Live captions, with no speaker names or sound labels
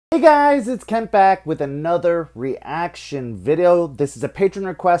Hey guys, it's Kent back with another reaction video. This is a patron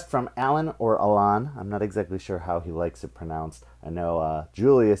request from Alan or Alan. I'm not exactly sure how he likes it pronounced. I know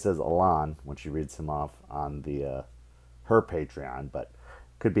Julia says Alan when she reads him off on the her Patreon, but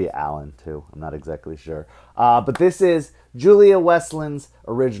could be Alan too. I'm not exactly sure. But this is Julia Westlin's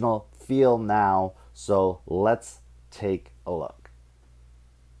original Feel Now, so let's take a look.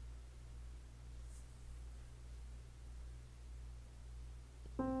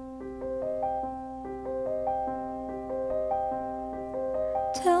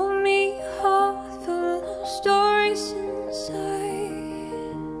 Tell me a heart full of stories inside.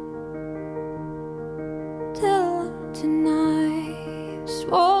 Tell them tonight.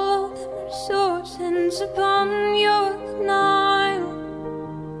 Swallow them resources upon your denial.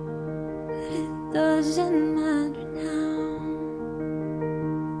 But it doesn't matter now.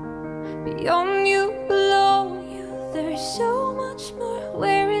 Beyond you, below you, there's so much more.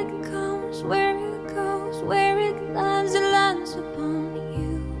 Where it comes, where it goes, where it lands upon you.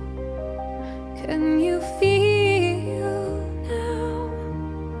 Can you feel now?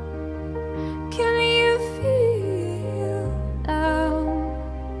 Can you feel now?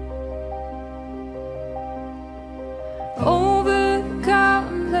 Over the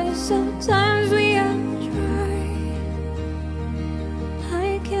countless sometimes we have tried.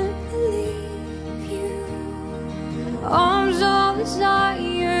 I can't believe you. Arms of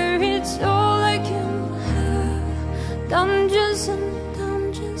desire, it's all I can have. Dungeons and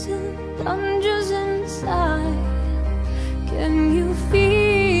dungeons and dungeons inside. Can you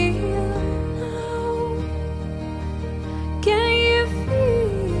feel now? Can you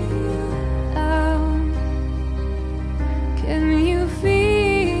feel now? Can you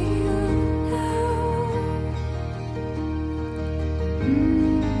feel now?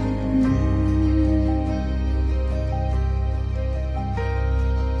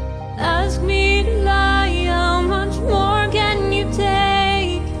 Ask me to lie, how much more can you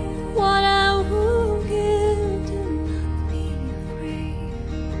take? What I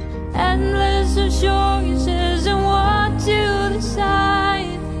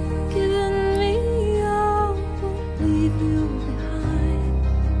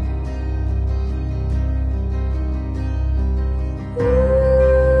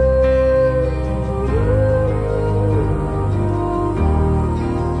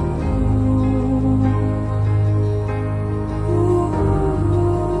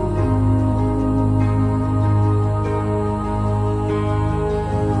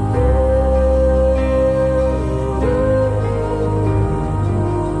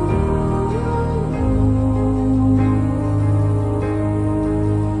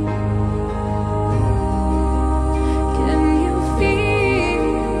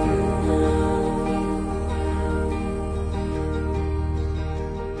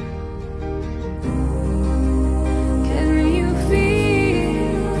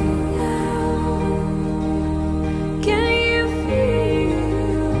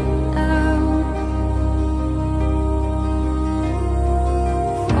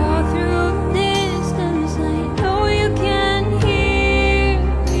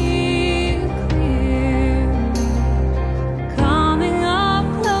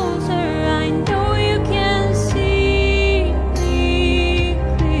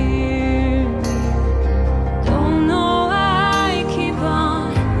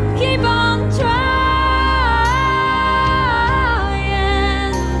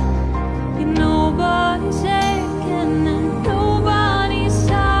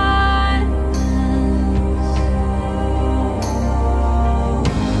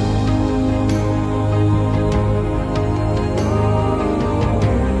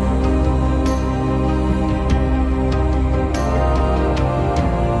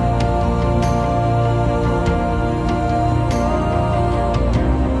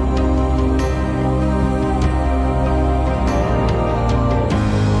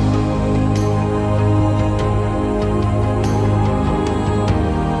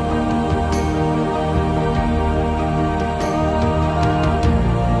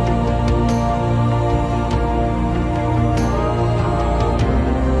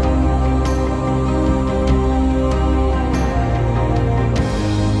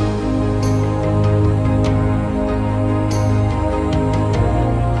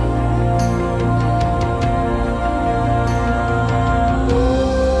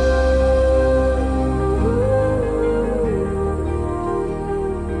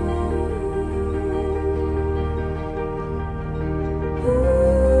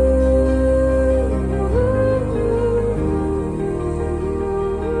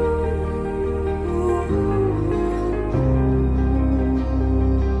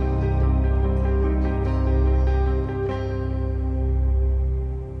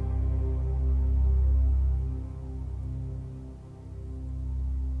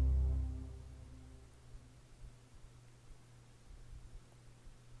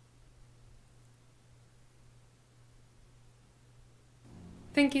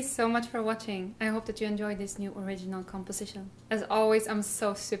Thank you so much for watching. I hope that you enjoyed this new original composition. As always, I'm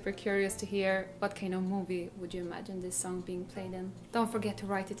so super curious to hear what kind of movie would you imagine this song being played in. Don't forget to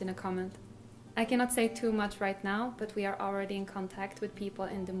write it in a comment. I cannot say too much right now, but we are already in contact with people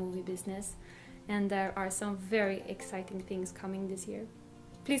in the movie business, and there are some very exciting things coming this year.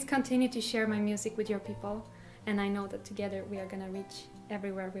 Please continue to share my music with your people, and I know that together we are gonna reach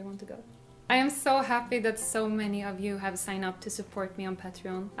everywhere we want to go. I am so happy that so many of you have signed up to support me on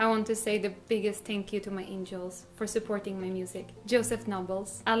Patreon. I want to say the biggest thank you to my angels for supporting my music. Joseph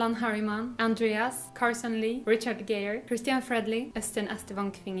Nobles, Alan Harriman, Andreas, Carson Lee, Richard Geyer, Christian Fredley, Östen Esteban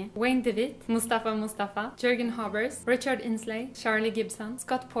Kvinge, Wayne DeWitt, Mustafa, Jürgen Habers, Richard Insley, Charlie Gibson,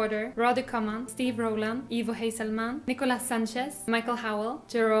 Scott Porter, Roddy Coman, Steve Rowland, Ivo Hazelman, Nicolas Sanchez, Michael Howell,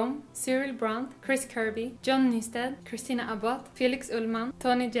 Jerome, Cyril Brandt, Chris Kirby, John Nysted, Christina Abbott, Felix Ullman,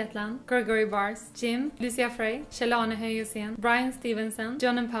 Tony Jetland, Gregory Bars, Jim, Lucia Frey, Shelane Höjusen, Brian Stevenson,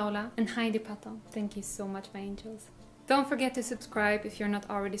 John and Paula, and Heidi Patton. Thank you so much, my angels. Don't forget to subscribe if you're not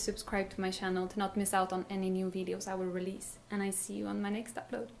already subscribed to my channel to not miss out on any new videos I will release. And I see you on my next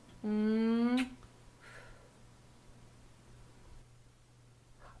upload.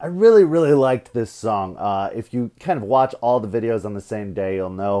 I really liked this song. If you kind of watch all the videos on the same day,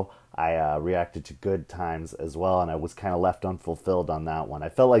 you'll know I reacted to Good Times as well, and I was kind of left unfulfilled on that one. I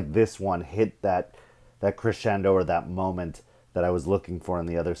felt like this one hit that crescendo or that moment that I was looking for in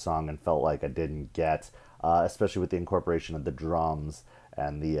the other song and felt like I didn't get, especially with the incorporation of the drums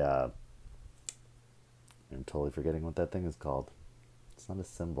and the... I'm totally forgetting what that thing is called. It's not a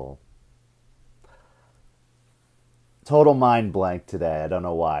cymbal. Total mind blank today. I don't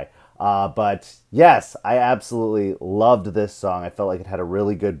know why. But yes, I absolutely loved this song. I felt like it had a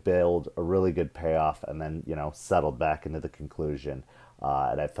really good build, a really good payoff, and then, you know, settled back into the conclusion.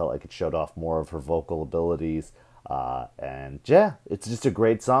 And I felt like it showed off more of her vocal abilities. And yeah, it's just a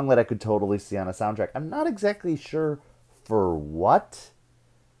great song that I could totally see on a soundtrack. I'm not exactly sure for what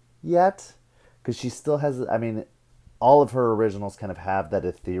yet, because she still has, I mean, all of her originals kind of have that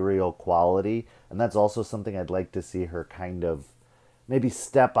ethereal quality, and that's also something I'd like to see her kind of maybe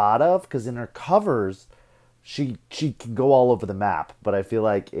step out of, because in her covers she can go all over the map, but I feel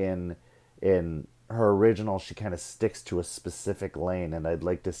like in her original she kind of sticks to a specific lane, and I'd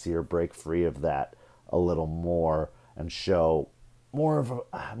like to see her break free of that a little more and show more of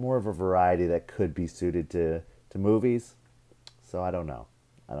a variety that could be suited to movies. So I don't know.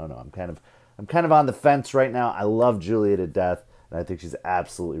 I'm kind of on the fence right now. I love Julia to death, and I think she's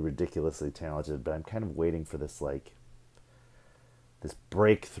absolutely ridiculously talented, but I'm kind of waiting for this, like, this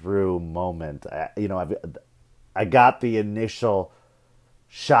breakthrough moment. I got the initial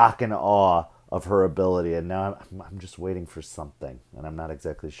shock and awe of her ability, and now I'm just waiting for something, and I'm not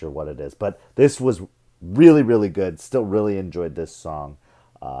exactly sure what it is. But this was really good. Still really enjoyed this song,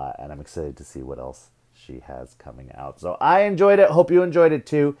 and I'm excited to see what else she has coming out. So I enjoyed it. Hope you enjoyed it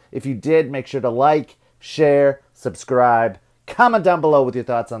too. If you did, make sure to like, share, subscribe, comment down below with your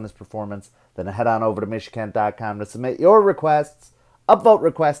thoughts on this performance. Then head on over to michikent.com to submit your requests, upvote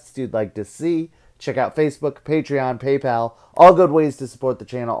requests you'd like to see. Check out Facebook, Patreon, PayPal, all good ways to support the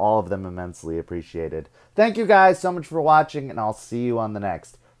channel, all of them immensely appreciated. Thank you guys so much for watching, and I'll see you on the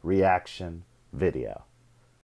next reaction video.